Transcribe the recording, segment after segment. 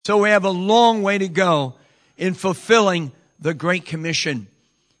So we have a long way to go in fulfilling the Great Commission.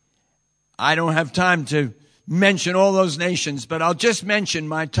 I don't have time to mention all those nations, but I'll just mention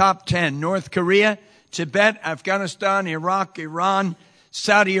my top 10. North Korea, Tibet, Afghanistan, Iraq, Iran,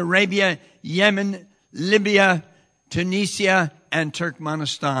 Saudi Arabia, Yemen, Libya, Tunisia, and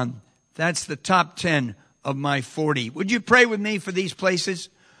Turkmenistan. That's the top 10 of my 40. Would you pray with me for these places?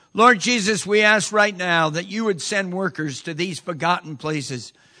 Lord Jesus, we ask right now that you would send workers to these forgotten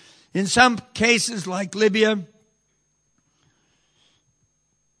places. In some cases like Libya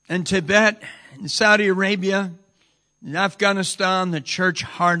and Tibet and Saudi Arabia and Afghanistan, the church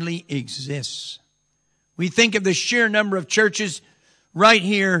hardly exists. We think of the sheer number of churches right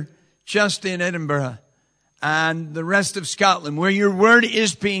here just in Edinburgh and the rest of Scotland where your word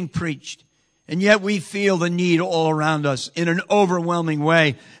is being preached. And yet we feel the need all around us in an overwhelming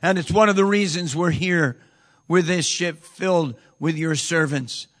way. And it's one of the reasons we're here with this ship filled with your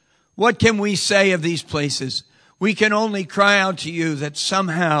servants. What can we say of these places? We can only cry out to you that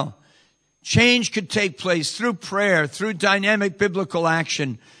somehow change could take place through prayer, through dynamic biblical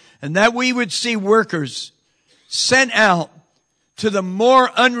action, and that we would see workers sent out to the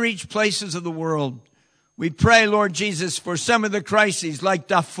more unreached places of the world. We pray, Lord Jesus, for some of the crises like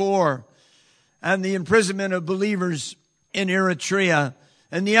Darfur and the imprisonment of believers in Eritrea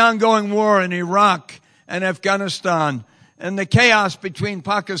and the ongoing war in Iraq and Afghanistan and the chaos between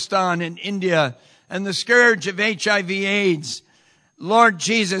Pakistan and India and the scourge of HIV/AIDS. Lord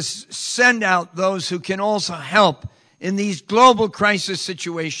Jesus, send out those who can also help in these global crisis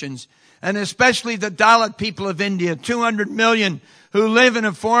situations, and especially the Dalit people of India, 200 million who live in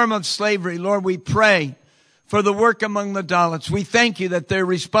a form of slavery. Lord, we pray for the work among the Dalits. We thank you that they're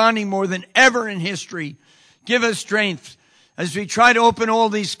responding more than ever in history. Give us strength as we try to open all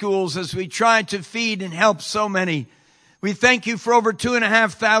these schools, as we try to feed and help so many. We thank you for over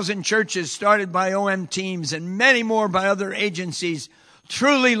 2,500 churches started by OM teams and many more by other agencies.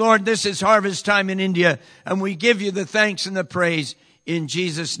 Truly, Lord, this is harvest time in India, and we give you the thanks and the praise in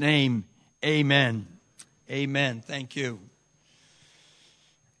Jesus' name. Amen. Amen. Thank you.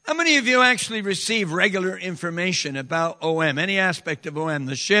 How many of you actually receive regular information about OM, any aspect of OM,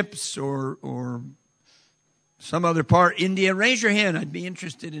 the ships or some other part, India? Raise your hand. I'd be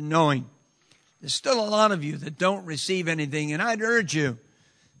interested in knowing. There's still a lot of you that don't receive anything, and I'd urge you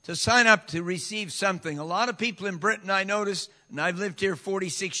to sign up to receive something. A lot of people in Britain, I notice, and I've lived here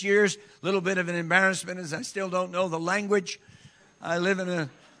 46 years, a little bit of an embarrassment as I still don't know the language. I live in a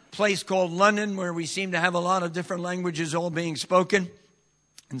place called London where we seem to have a lot of different languages all being spoken.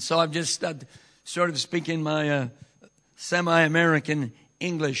 And so I'm just sort of speaking my semi-American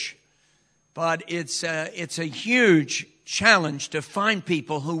English. But it's a huge challenge to find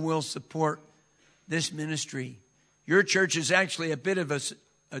people who will support this ministry. Your church is actually a bit of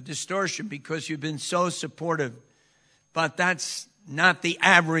a distortion because you've been so supportive. But that's not the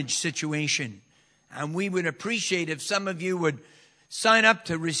average situation. And we would appreciate if some of you would sign up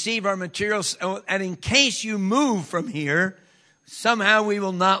to receive our materials. And in case you move from here, somehow we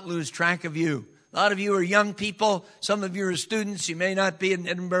will not lose track of you. A lot of you are young people. Some of you are students. You may not be in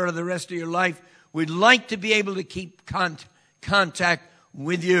Edinburgh the rest of your life. We'd like to be able to keep contact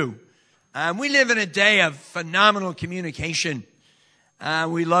with you. We live in a day of phenomenal communication.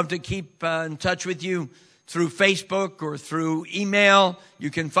 We love to keep in touch with you through Facebook or through email. You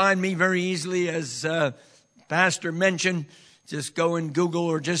can find me very easily, as Pastor mentioned. Just go in Google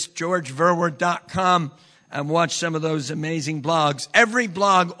or just georgeverwer.com and watch some of those amazing blogs. Every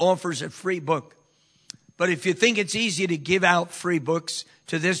blog offers a free book. But if you think it's easy to give out free books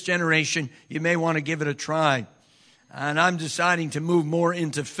to this generation, you may want to give it a try. And I'm deciding to move more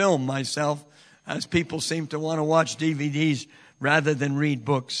into film myself, as people seem to want to watch DVDs rather than read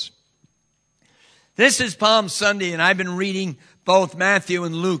books. This is Palm Sunday, and I've been reading both Matthew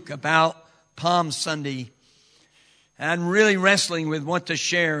and Luke about Palm Sunday and really wrestling with what to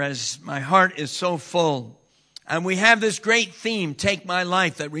share as my heart is so full. And we have this great theme, Take My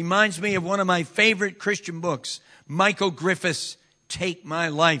Life, that reminds me of one of my favorite Christian books, Michael Griffith's Take My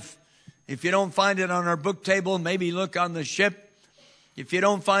Life. If you don't find it on our book table, maybe look on the ship. If you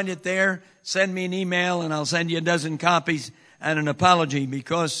don't find it there, send me an email and I'll send you a dozen copies and an apology,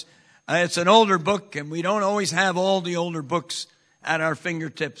 because it's an older book and we don't always have all the older books at our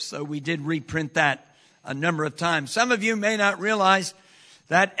fingertips. So we did reprint that a number of times. Some of you may not realize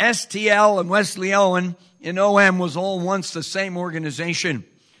that STL and Wesley Owen in OM was all once the same organization.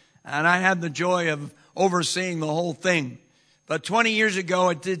 And I had the joy of overseeing the whole thing. But 20 years ago,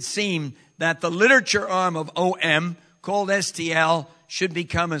 it did seem that the literature arm of OM, called STL, should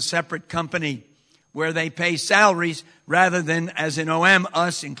become a separate company. where they pay salaries rather than, as in OM,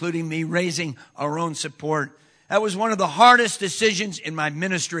 us, including me, raising our own support. That was one of the hardest decisions in my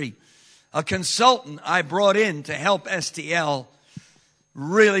ministry. A consultant I brought in to help STL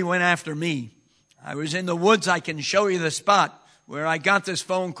really went after me. I was in the woods. I can show you the spot where I got this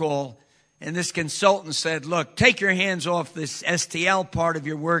phone call. And this consultant said, look, take your hands off this STL part of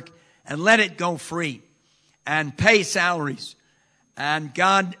your work and let it go free and pay salaries. And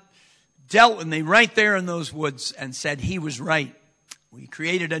God dealt with me right there in those woods and said he was right. We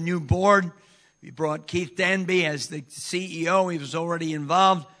created a new board. We brought Keith Danby as the CEO. He was already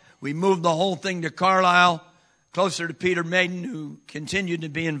involved. We moved the whole thing to Carlisle, closer to Peter Maiden, who continued to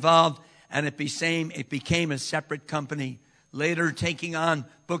be involved, and it became a separate company. Later taking on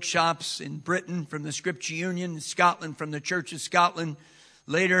bookshops in Britain from the Scripture Union, Scotland from the Church of Scotland.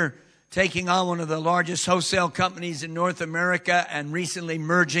 Later taking on one of the largest wholesale companies in North America, and recently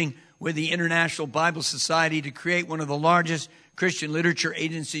merging with the International Bible Society to create one of the largest Christian literature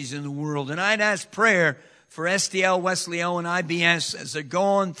agencies in the world. And I'd ask prayer for STL, Wesleyan, and IBS as they're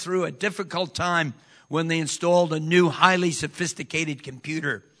going through a difficult time when they installed a new highly sophisticated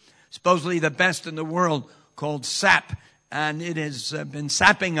computer, supposedly the best in the world, called SAP. And it has been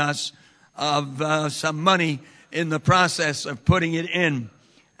sapping us of some money in the process of putting it in.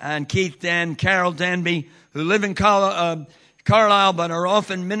 And Carol Danby, who live in Carlisle but are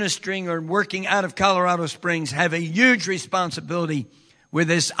often ministering or working out of Colorado Springs, have a huge responsibility with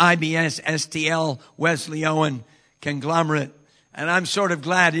this IBS, STL, Wesleyan conglomerate. And I'm sort of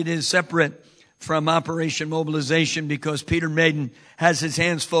glad it is separate from Operation Mobilization, because Peter Maiden has his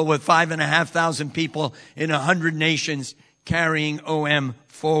hands full with 5,500 people in 100 nations carrying OM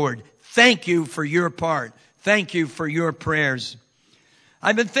forward. Thank you for your part. Thank you for your prayers.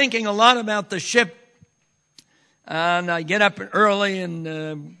 I've been thinking a lot about the ship, and I get up early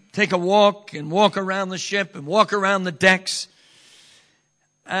and take a walk and walk around the ship and walk around the decks.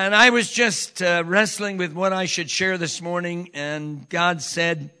 And I was just wrestling with what I should share this morning, and God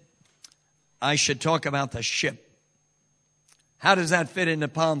said I should talk about the ship. How does that fit into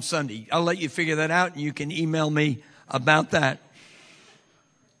Palm Sunday? I'll let you figure that out, and you can email me about that.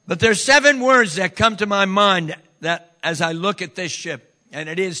 But there's 7 words that come to my mind that as I look at this ship, and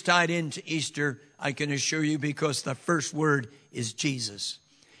it is tied into Easter, I can assure you, because the first word is Jesus.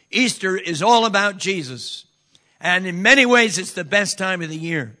 Easter is all about Jesus. And in many ways, it's the best time of the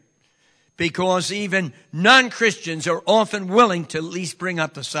year, because even non-Christians are often willing to at least bring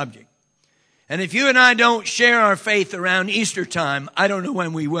up the subject. And if you and I don't share our faith around Easter time, I don't know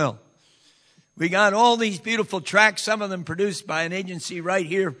when we will. We got all these beautiful tracts, some of them produced by an agency right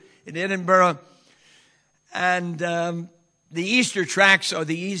here in Edinburgh. And the Easter tracts are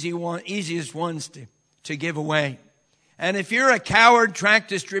the easiest ones to give away. And if you're a coward tract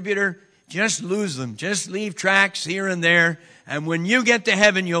distributor, just lose them. Just leave tracts here and there. And when you get to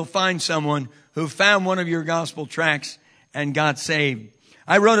heaven, you'll find someone who found one of your gospel tracts and got saved.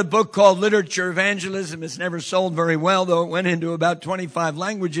 I wrote a book called Literature Evangelism. It's never sold very well, though it went into about 25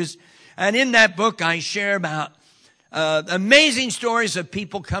 languages. And in that book, I share about amazing stories of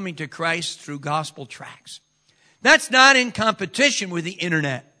people coming to Christ through gospel tracts. That's not in competition with the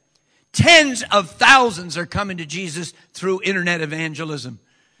internet. Tens of thousands are coming to Jesus through internet evangelism.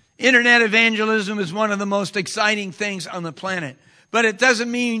 Internet evangelism is one of the most exciting things on the planet. But it doesn't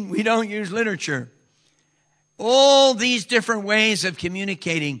mean we don't use literature. All these different ways of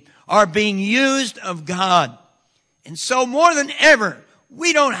communicating are being used of God. And so more than ever,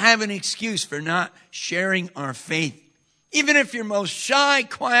 we don't have an excuse for not sharing our faith. Even if you're the most shy,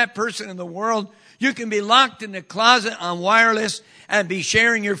 quiet person in the world, you can be locked in the closet on wireless and be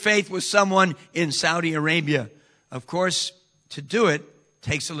sharing your faith with someone in Saudi Arabia. Of course, to do it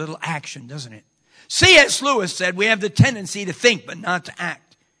takes a little action, doesn't it? C.S. Lewis said we have the tendency to think but not to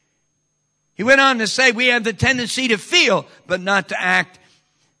act. He went on to say we have the tendency to feel but not to act.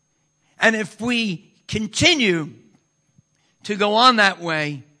 And if we continue to go on that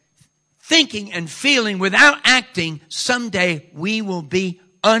way, thinking and feeling without acting, someday we will be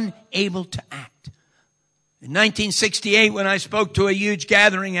unable to act. In 1968, when I spoke to a huge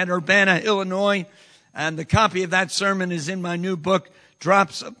gathering at Urbana, Illinois, and the copy of that sermon is in my new book,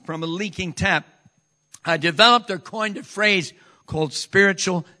 Drops from a Leaking Tap, I developed or coined a phrase called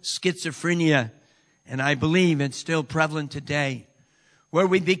spiritual schizophrenia. And I believe it's still prevalent today, where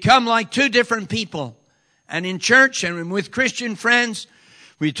we become like two different people. And in church and with Christian friends,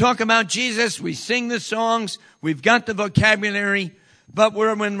 we talk about Jesus, we sing the songs, we've got the vocabulary, but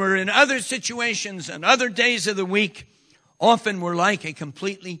when we're in other situations and other days of the week, often we're like a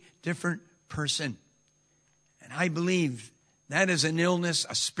completely different person. And I believe That is an illness,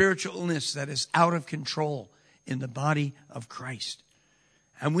 a spiritual illness that is out of control in the body of Christ.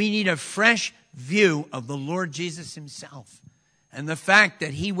 And we need a fresh view of the Lord Jesus himself and the fact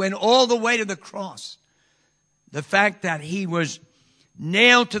that he went all the way to the cross. The fact that he was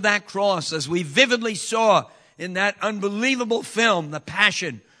nailed to that cross, as we vividly saw in that unbelievable film, The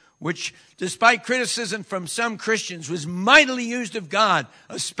Passion, which, despite criticism from some Christians, was mightily used of God,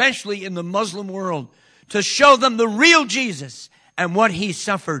 especially in the Muslim world, to show them the real Jesus and what he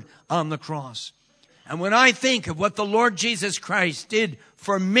suffered on the cross. And when I think of what the Lord Jesus Christ did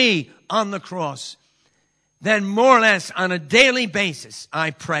for me on the cross, then more or less on a daily basis,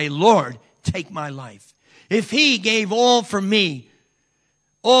 I pray, Lord, take my life. If he gave all for me,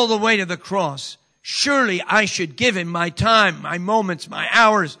 all the way to the cross, surely I should give him my time, my moments, my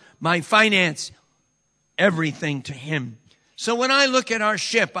hours, my finance, everything to him. So when I look at our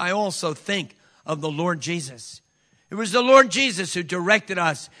ship, I also think of the Lord Jesus. It was the Lord Jesus who directed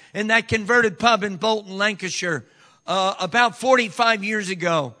us in that converted pub in Bolton, Lancashire, about 45 years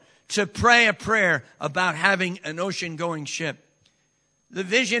ago, to pray a prayer about having an ocean-going ship. The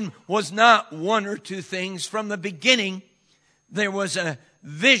vision was not one or two things. From the beginning, there was a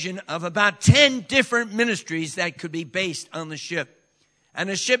vision of about 10 different ministries that could be based on the ship. And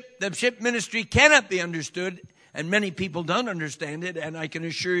the ship ministry cannot be understood, and many people don't understand it, and I can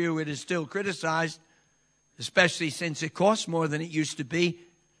assure you it is still criticized, especially since it costs more than it used to be.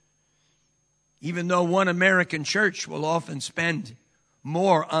 Even though one American church will often spend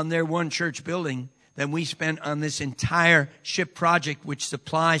more on their one church building than we spent on this entire ship project, which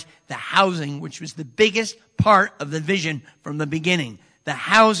supplies the housing, which was the biggest part of the vision from the beginning. The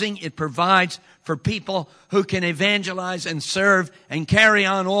housing it provides for people who can evangelize and serve and carry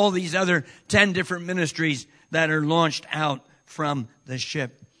on all these other 10 different ministries that are launched out from the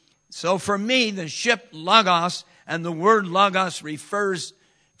ship. So for me, the ship Logos, and the word Logos refers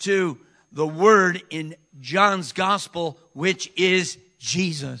to the word in John's gospel, which is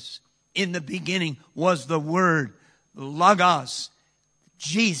Jesus. In the beginning was the word, Logos,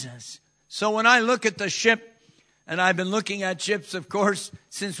 Jesus. So when I look at the ship, and I've been looking at ships, of course,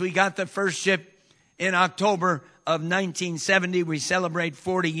 since we got the first ship in October of 1970. We celebrate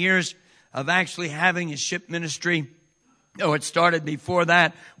 40 years of actually having a ship ministry. Oh, it started before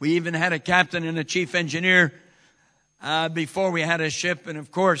that. We even had a captain and a chief engineer before we had a ship. And,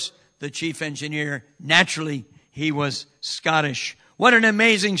 of course, the chief engineer, naturally, he was Scottish. What an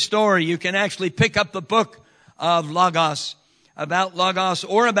amazing story. You can actually pick up the book of Logos, about Logos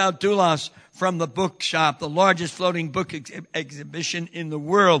or about Doulos, from the bookshop, the largest floating book exhibition in the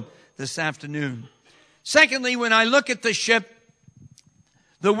world this afternoon. Secondly, when I look at the ship,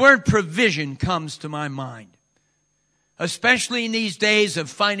 the word provision comes to my mind, especially in these days of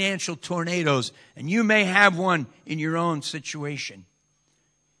financial tornadoes, and you may have one in your own situation.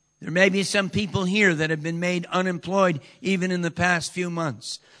 There may be some people here that have been made unemployed even in the past few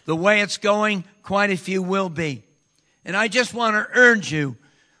months. The way it's going, quite a few will be. And I just want to urge you,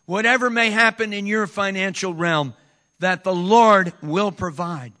 whatever may happen in your financial realm, that the Lord will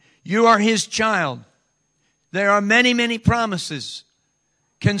provide. You are his child. There are many, many promises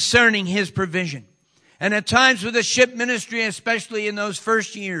concerning his provision. And at times with the ship ministry, especially in those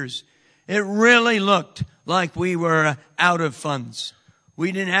first years, it really looked like we were out of funds.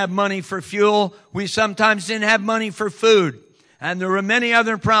 We didn't have money for fuel. We sometimes didn't have money for food. And there were many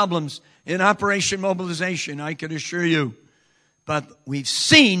other problems in Operation Mobilization, I can assure you. But we've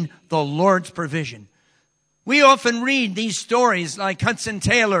seen the Lord's provision. We often read these stories like Hudson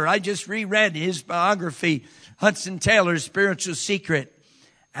Taylor. I just reread his biography, Hudson Taylor's Spiritual Secret.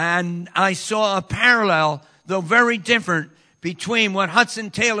 And I saw a parallel, though very different, between what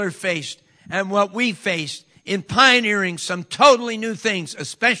Hudson Taylor faced and what we faced in pioneering some totally new things,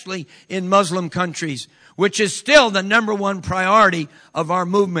 especially in Muslim countries, which is still the number one priority of our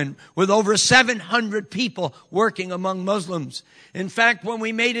movement, with over 700 people working among Muslims. In fact, when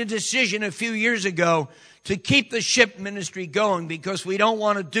we made a decision a few years ago to keep the ship ministry going, because we don't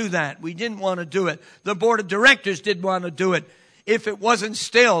want to do that. We didn't want to do it. The board of directors didn't want to do it if it wasn't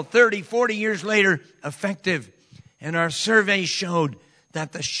still 30, 40 years later effective. And our survey showed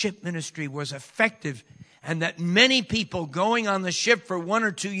that the ship ministry was effective and that many people going on the ship for 1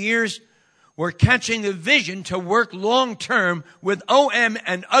 or 2 years were catching the vision to work long-term with OM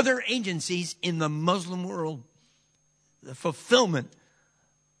and other agencies in the Muslim world. The fulfillment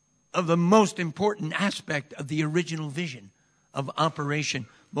of the most important aspect of the original vision of Operation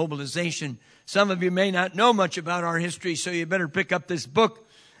Mobilization. Some of you may not know much about our history, so you better pick up this book.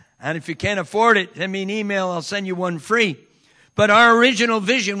 And if you can't afford it, send me an email. I'll send you one free. But our original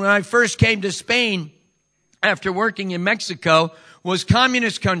vision, when I first came to Spain after working in Mexico was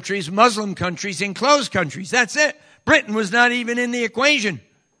communist countries, Muslim countries, and closed countries. That's it. Britain was not even in the equation.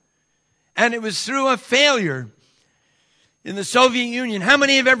 And it was through a failure in the Soviet Union. How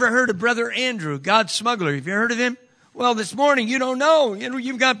many have ever heard of Brother Andrew, God's smuggler? Have you heard of him? Well, this morning, you don't know.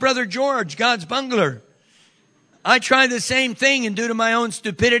 You've got Brother George, God's bungler. I tried the same thing, and due to my own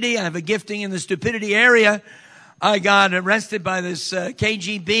stupidity, I have a gifting in the stupidity area, I got arrested by this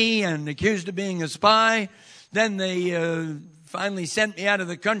KGB and accused of being a spy. Then they finally sent me out of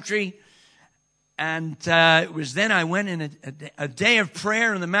the country. And it was then I went in a day of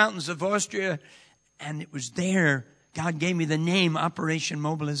prayer in the mountains of Austria. And it was there God gave me the name Operation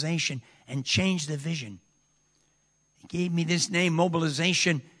Mobilization and changed the vision. He gave me this name,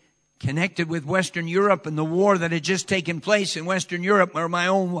 Mobilization, connected with Western Europe and the war that had just taken place in Western Europe where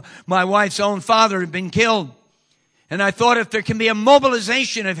my wife's own father had been killed. And I thought if there can be a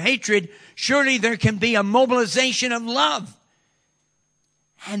mobilization of hatred, surely there can be a mobilization of love.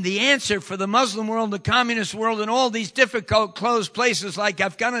 And the answer for the Muslim world, the communist world, and all these difficult closed places like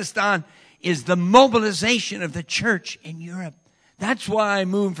Afghanistan is the mobilization of the church in Europe. That's why I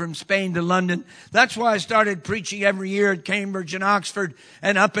moved from Spain to London. That's why I started preaching every year at Cambridge and Oxford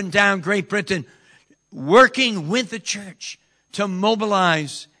and up and down Great Britain, working with the church to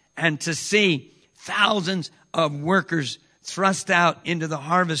mobilize and to see thousands of workers thrust out into the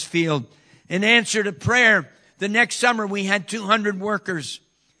harvest field. In answer to prayer, the next summer we had 200 workers.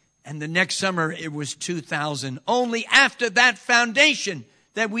 And the next summer it was 2,000. Only after that foundation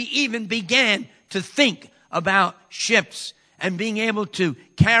that we even began to think about ships and being able to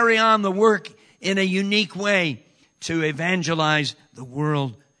carry on the work in a unique way to evangelize the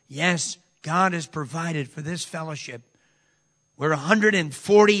world. Yes, God has provided for this fellowship where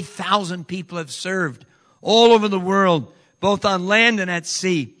 140,000 people have served all over the world, both on land and at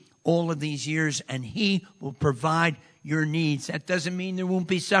sea, all of these years, and He will provide your needs. That doesn't mean there won't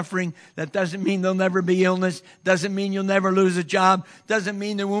be suffering. That doesn't mean there'll never be illness. Doesn't mean you'll never lose a job. Doesn't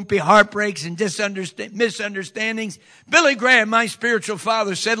mean there won't be heartbreaks and misunderstandings. Billy Graham, my spiritual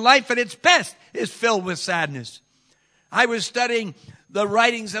father, said life at its best is filled with sadness. I was studying the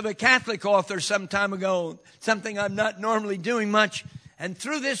writings of a Catholic author some time ago, something I'm not normally doing much. And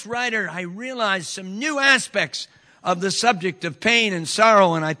through this writer, I realized some new aspects of the subject of pain and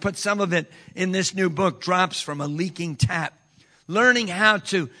sorrow, and I put some of it in this new book, Drops from a Leaking Tap. Learning how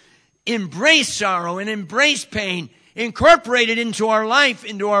to embrace sorrow and embrace pain, incorporate it into our life,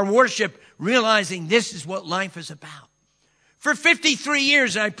 into our worship, realizing this is what life is about. For 53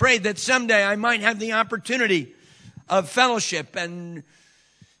 years, I prayed that someday I might have the opportunity of fellowship and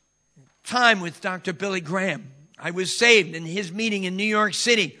time with Dr. Billy Graham. I was saved in his meeting in New York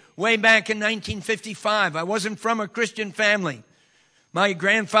City way back in 1955. I wasn't from a Christian family. My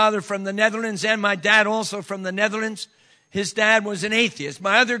grandfather from the Netherlands and my dad also from the Netherlands. His dad was an atheist.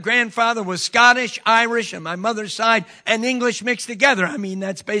 My other grandfather was Scottish, Irish, and my mother's side and English mixed together. I mean,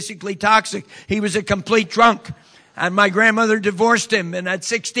 that's basically toxic. He was a complete drunk. And my grandmother divorced him. And at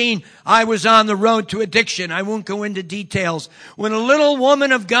 16, I was on the road to addiction. I won't go into details. When a little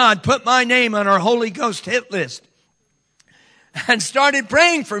woman of God put my name on her Holy Ghost hit list, and started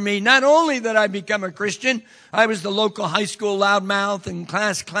praying for me. Not only that I become a Christian, I was the local high school loudmouth and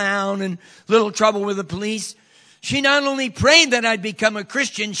class clown and little trouble with the police. She not only prayed that I'd become a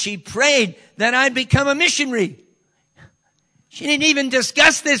Christian, she prayed that I'd become a missionary. She didn't even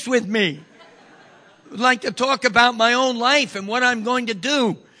discuss this with me. I would like to talk about my own life and what I'm going to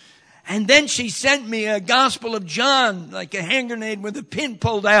do. And then she sent me a Gospel of John, like a hand grenade with a pin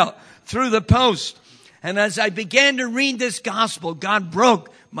pulled out through the post. And as I began to read this gospel, God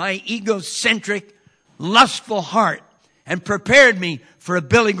broke my egocentric, lustful heart and prepared me for a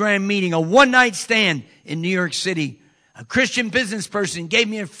Billy Graham meeting, a one-night stand in New York City. A Christian business person gave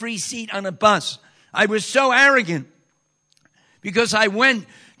me a free seat on a bus. I was so arrogant because I went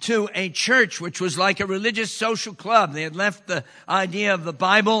to a church which was like a religious social club. They had left the idea of the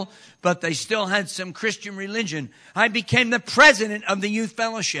Bible, but they still had some Christian religion. I became the president of the youth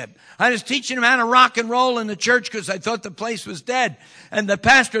fellowship. I was teaching them how to rock and roll in the church because I thought the place was dead. And the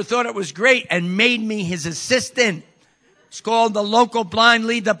pastor thought it was great and made me his assistant. It's called the local Blind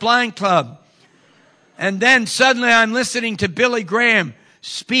Lead the Blind Club. And then suddenly I'm listening to Billy Graham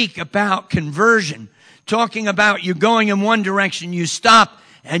speak about conversion, talking about you going in one direction, you stop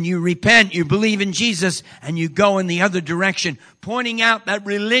and you repent, you believe in Jesus, and you go in the other direction, pointing out that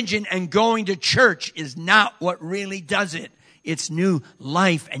religion and going to church is not what really does it. It's new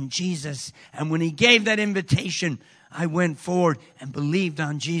life and Jesus. And when He gave that invitation, I went forward and believed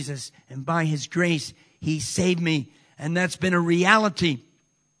on Jesus. And by His grace, He saved me. And that's been a reality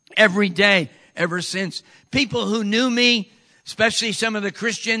every day. ever since. People who knew me, especially some of the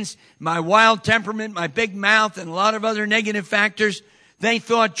Christians, my wild temperament, my big mouth, and a lot of other negative factors, they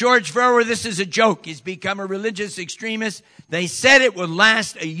thought, George Verwer, this is a joke. He's become a religious extremist. They said it would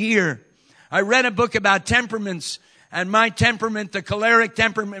last a year. I read a book about temperaments, and my temperament, the choleric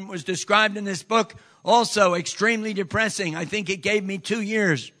temperament, was described in this book. Also extremely depressing. I think it gave me 2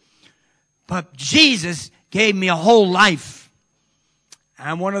 years. But Jesus gave me a whole life.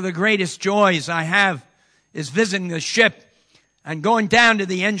 And one of the greatest joys I have is visiting the ship and going down to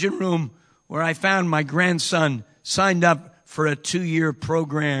the engine room where I found my grandson signed up for a 2-year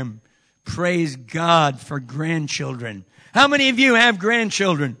program. Praise God for grandchildren. How many of you have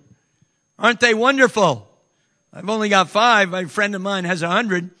grandchildren? Aren't they wonderful? I've only got 5. A friend of mine has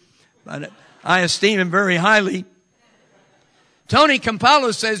 100, but I esteem him very highly. Tony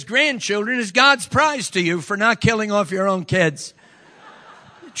Campolo says grandchildren is God's prize to you for not killing off your own kids.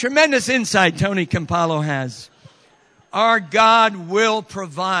 Tremendous insight Tony Campolo has. Our God will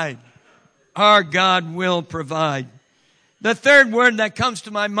provide. Our God will provide. The third word that comes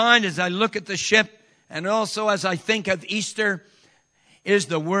to my mind as I look at the ship and also as I think of Easter is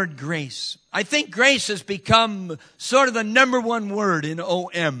the word grace. I think grace has become sort of the number one word in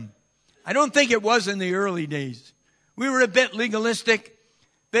OM. I don't think it was in the early days. We were a bit legalistic,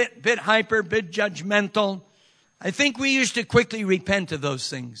 bit hyper, bit judgmental. I think we used to quickly repent of those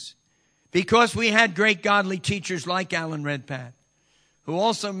things because we had great godly teachers like Alan Redpath, who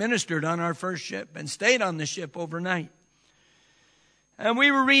also ministered on our first ship and stayed on the ship overnight. And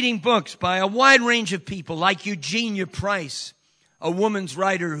we were reading books by a wide range of people like Eugenia Price, a woman's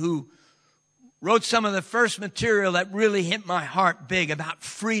writer who wrote some of the first material that really hit my heart big about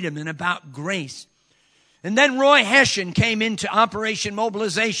freedom and about grace. And then Roy Hession came into Operation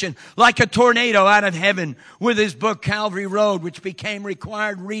Mobilization like a tornado out of heaven with his book Calvary Road, which became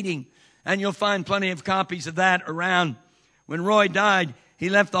required reading. And you'll find plenty of copies of that around. When Roy died, he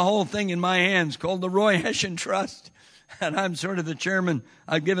left the whole thing in my hands called the Roy Hession Trust. And I'm sort of the chairman.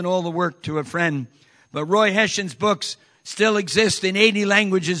 I've given all the work to a friend. But Roy Hession's books still exist in 80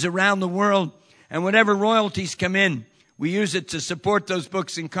 languages around the world. And whatever royalties come in, we use it to support those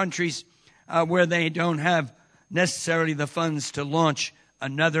books in countries where they don't have necessarily the funds to launch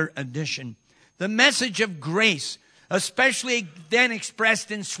another edition. The message of grace, especially then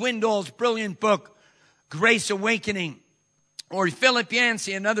expressed in Swindoll's brilliant book, Grace Awakening, or Philip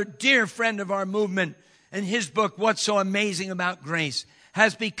Yancey, another dear friend of our movement, and his book, What's So Amazing About Grace,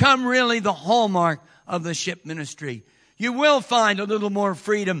 has become really the hallmark of the ship ministry. You will find a little more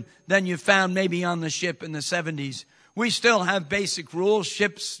freedom than you found maybe on the ship in the 70s. We still have basic rules.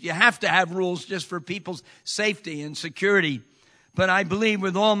 Ships, you have to have rules just for people's safety and security. But I believe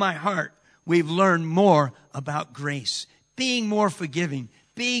with all my heart, we've learned more about grace. Being more forgiving,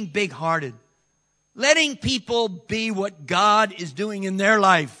 being big-hearted, letting people be what God is doing in their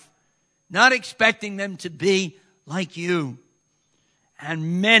life, not expecting them to be like you,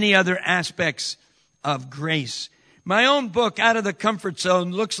 and many other aspects of grace. My own book, Out of the Comfort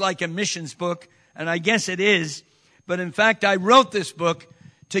Zone, looks like a missions book, and I guess it is. But in fact, I wrote this book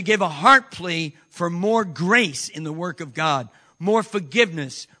to give a heart plea for more grace in the work of God, more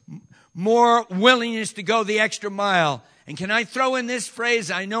forgiveness, more willingness to go the extra mile. And can I throw in this phrase?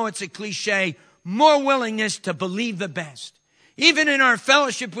 I know it's a cliche, more willingness to believe the best. Even in our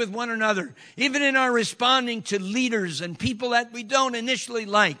fellowship with one another, even in our responding to leaders and people that we don't initially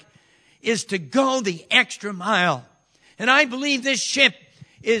like, is to go the extra mile. And I believe this ship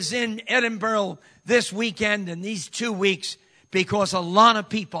is in Edinburgh this weekend and these 2 weeks because a lot of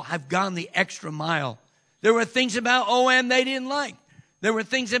people have gone the extra mile. There were things about OM they didn't like. There were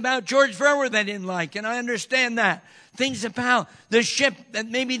things about George Verwer they didn't like, and I understand that. Things about the ship that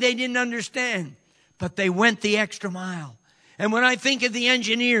maybe they didn't understand, but they went the extra mile. And when I think of the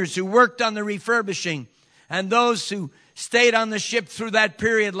engineers who worked on the refurbishing and those who stayed on the ship through that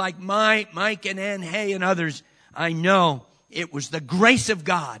period like Mike and Ann Hay and others, I know it was the grace of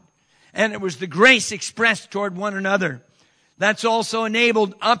God. And it was the grace expressed toward one another. That's also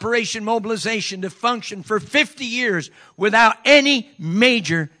enabled Operation Mobilization to function for 50 years without any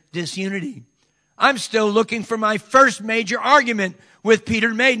major disunity. I'm still looking for my first major argument with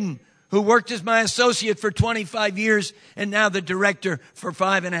Peter Maiden, who worked as my associate for 25 years and now the director for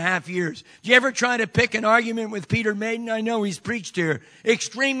 5.5 years. Did you ever try to pick an argument with Peter Maiden? I know he's preached here.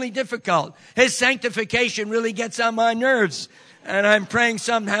 Extremely difficult. His sanctification really gets on my nerves. And I'm praying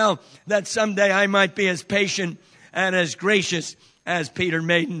somehow that someday I might be as patient and as gracious as Peter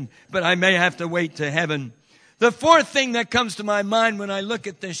Maiden, but I may have to wait to heaven. The fourth thing that comes to my mind when I look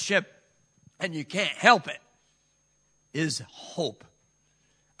at this ship, and you can't help it, is hope.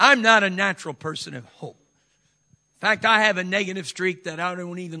 I'm not a natural person of hope. In fact, I have a negative streak that I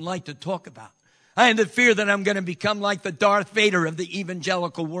don't even like to talk about. I have the fear that I'm going to become like the Darth Vader of the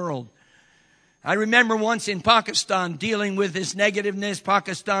evangelical world. I remember once in Pakistan dealing with this negativeness.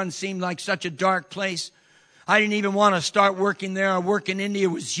 Pakistan seemed like such a dark place. I didn't even want to start working there. Our work in India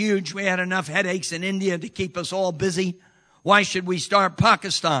was huge. We had enough headaches in India to keep us all busy. Why should we start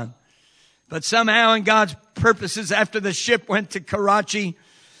Pakistan? But somehow in God's purposes, after the ship went to Karachi,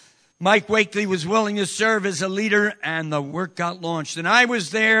 Mike Wakely was willing to serve as a leader, and the work got launched. And I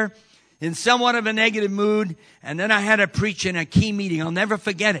was there in somewhat of a negative mood, and then I had to preach in a key meeting. I'll never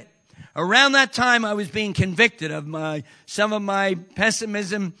forget it. Around that time, I was being convicted of some of my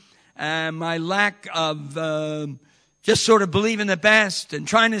pessimism and my lack of just sort of believing the best and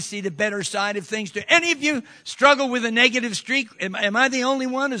trying to see the better side of things. Do any of you struggle with a negative streak? Am I the only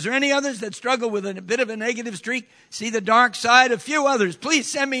one? Is there any others that struggle with a bit of a negative streak? See the dark side? A few others. Please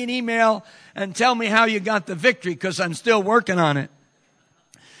send me an email and tell me how you got the victory, because I'm still working on it.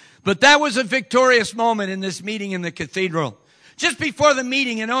 But that was a victorious moment in this meeting in the cathedral. Just before the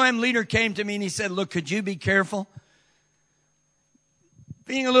meeting, an OM leader came to me and he said, look, could you be careful?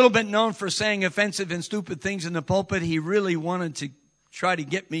 Being a little bit known for saying offensive and stupid things in the pulpit, he really wanted to try to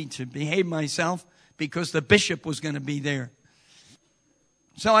get me to behave myself because the bishop was going to be there.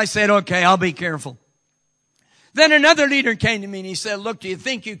 So I said, okay, I'll be careful. Then another leader came to me and he said, look, do you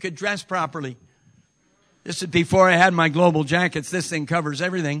think you could dress properly? This is before I had my global jackets. This thing covers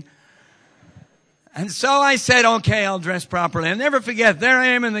everything. And so I said, okay, I'll dress properly. I'll never forget, there I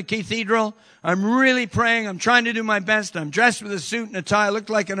am in the cathedral. I'm really praying. I'm trying to do my best. I'm dressed with a suit and a tie. I look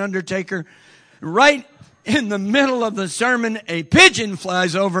like an undertaker. Right in the middle of the sermon, a pigeon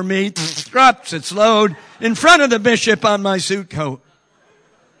flies over me, drops its load in front of the bishop on my suit coat.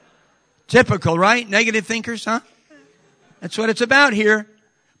 Typical, right? Negative thinkers, huh? That's what it's about here.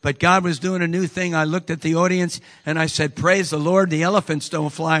 But God was doing a new thing. I looked at the audience and I said, praise the Lord, the elephants don't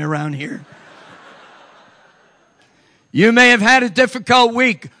fly around here. You may have had a difficult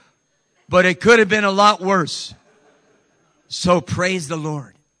week, but it could have been a lot worse. So praise the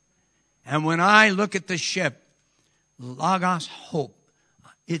Lord. And when I look at the ship, Logos Hope,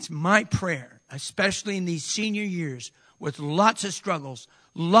 it's my prayer, especially in these senior years with lots of struggles,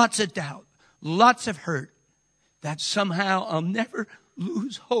 lots of doubt, lots of hurt, that somehow I'll never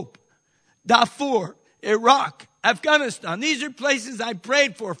lose hope. Darfur, Iraq, Afghanistan, these are places I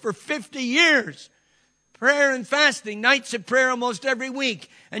prayed for 50 years. Prayer and fasting, nights of prayer almost every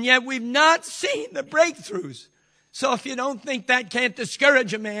week. And yet we've not seen the breakthroughs. So if you don't think that can't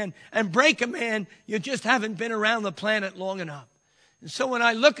discourage a man and break a man, you just haven't been around the planet long enough. And so when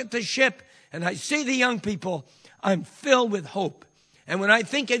I look at the ship and I see the young people, I'm filled with hope. And when I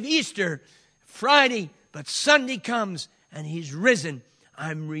think of Easter, Friday, but Sunday comes and he's risen,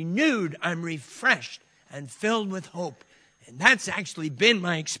 I'm renewed, I'm refreshed and filled with hope. And that's actually been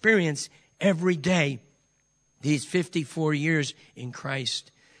my experience every day these 54 years in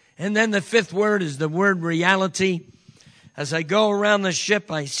Christ. And then the fifth word is the word reality. As I go around the ship,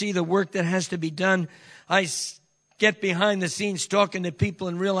 I see the work that has to be done. I get behind the scenes talking to people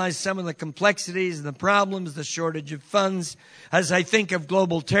and realize some of the complexities and the problems, the shortage of funds. As I think of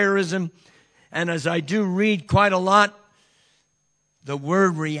global terrorism, and as I do read quite a lot, the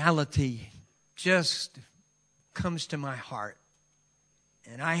word reality just comes to my heart.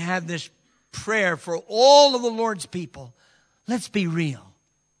 And I have this prayer for all of the Lord's people. Let's be real.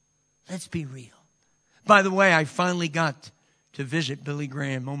 Let's be real. By the way, I finally got to visit Billy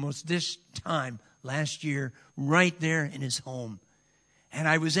Graham almost this time last year, right there in his home. And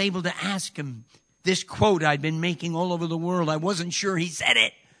I was able to ask him this quote I'd been making all over the world. I wasn't sure he said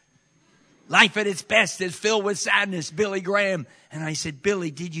it. Life at its best is filled with sadness, Billy Graham. And I said,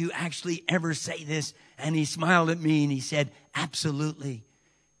 Billy, did you actually ever say this? And he smiled at me and he said, absolutely.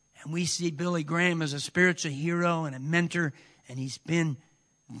 And we see Billy Graham as a spiritual hero and a mentor, and he's been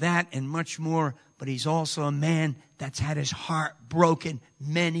that and much more, but he's also a man that's had his heart broken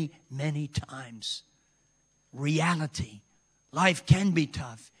many, many times. Reality. Life can be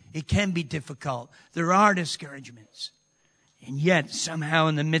tough. It can be difficult. There are discouragements. And yet, somehow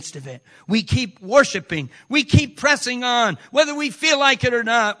in the midst of it, we keep worshiping. We keep pressing on, whether we feel like it or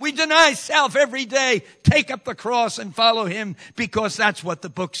not. We deny self every day, take up the cross and follow him, because that's what the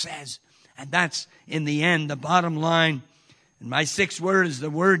book says. And that's, in the end, the bottom line. And my sixth word is the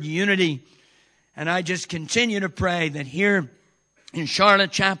word unity. And I just continue to pray that here in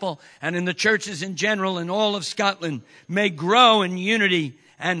Charlotte Chapel and in the churches in general in all of Scotland may grow in unity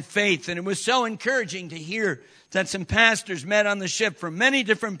and faith. And it was so encouraging to hear that some pastors met on the ship from many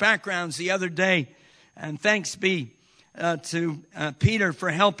different backgrounds the other day. And thanks be to Peter for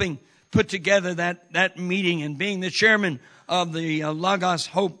helping put together that meeting and being the chairman of the Logos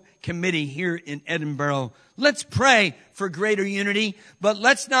Hope Committee here in Edinburgh. Let's pray for greater unity, but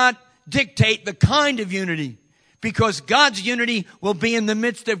let's not dictate the kind of unity, because God's unity will be in the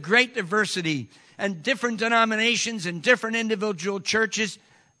midst of great diversity and different denominations and different individual churches.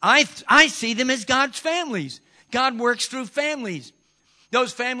 I see them as God's families. God works through families.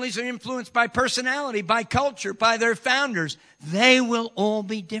 Those families are influenced by personality, by culture, by their founders. They will all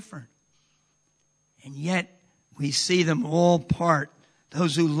be different. And yet we see them all part.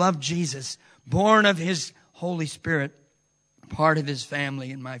 Those who love Jesus, born of his Holy Spirit, part of his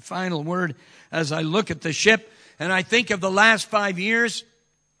family. And my final word, as I look at the ship and I think of the last 5 years,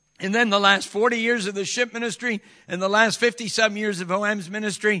 and then the last 40 years of the ship ministry, and the last 50-some years of OM's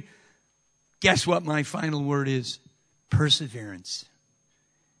ministry, guess what my final word is? Perseverance.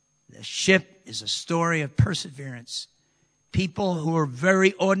 The ship is a story of perseverance. People who are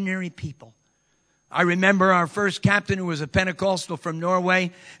very ordinary people. I remember our first captain, who was a Pentecostal from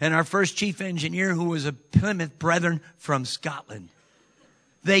Norway, and our first chief engineer, who was a Plymouth Brethren from Scotland.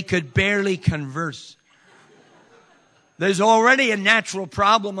 They could barely converse. There's already a natural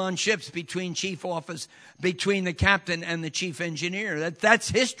problem on ships between between the captain and the chief engineer. That's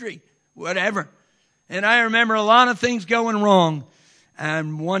history, whatever. And I remember a lot of things going wrong.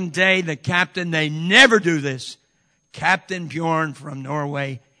 And one day the captain, they never do this, Captain Bjorn from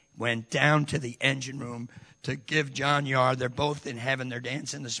Norway, went down to the engine room to give John Yar, they're both in heaven, they're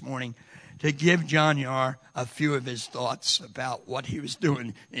dancing this morning, to give John Yar a few of his thoughts about what he was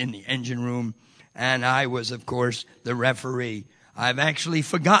doing in the engine room. And I was, of course, the referee. I've actually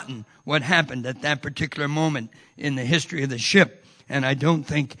forgotten what happened at that particular moment in the history of the ship. And I don't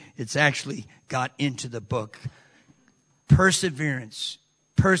think it's actually got into the book. Perseverance.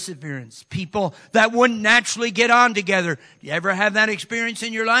 Perseverance. People that wouldn't naturally get on together. Do you ever have that experience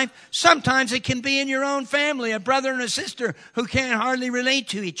in your life? Sometimes it can be in your own family, a brother and a sister who can't hardly relate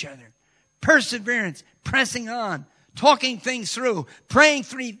to each other. Perseverance. Pressing on. Talking things through. Praying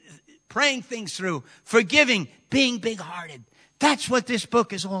things through, forgiving, being big-hearted. That's what this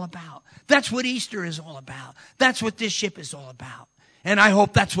book is all about. That's what Easter is all about. That's what this ship is all about. And I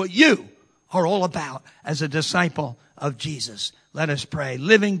hope that's what you are all about as a disciple of Jesus. Let us pray.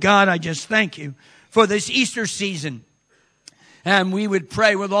 Living God, I just thank you for this Easter season. And we would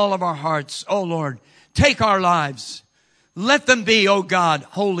pray with all of our hearts, oh Lord, take our lives. Let them be, oh God,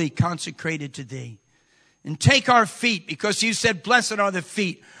 wholly consecrated to thee. And take our feet, because you said, blessed are the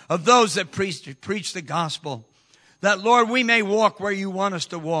feet of those that preach the gospel. That, Lord, we may walk where you want us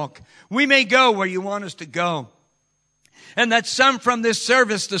to walk. We may go where you want us to go. And that some from this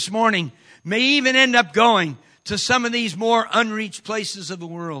service this morning may even end up going to some of these more unreached places of the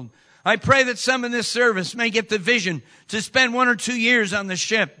world. I pray that some in this service may get the vision to spend 1 or 2 years on the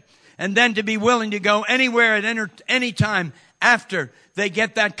ship, and then to be willing to go anywhere at any time after they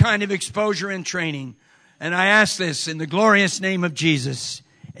get that kind of exposure and training. And I ask this in the glorious name of Jesus.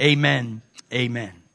 Amen. Amen.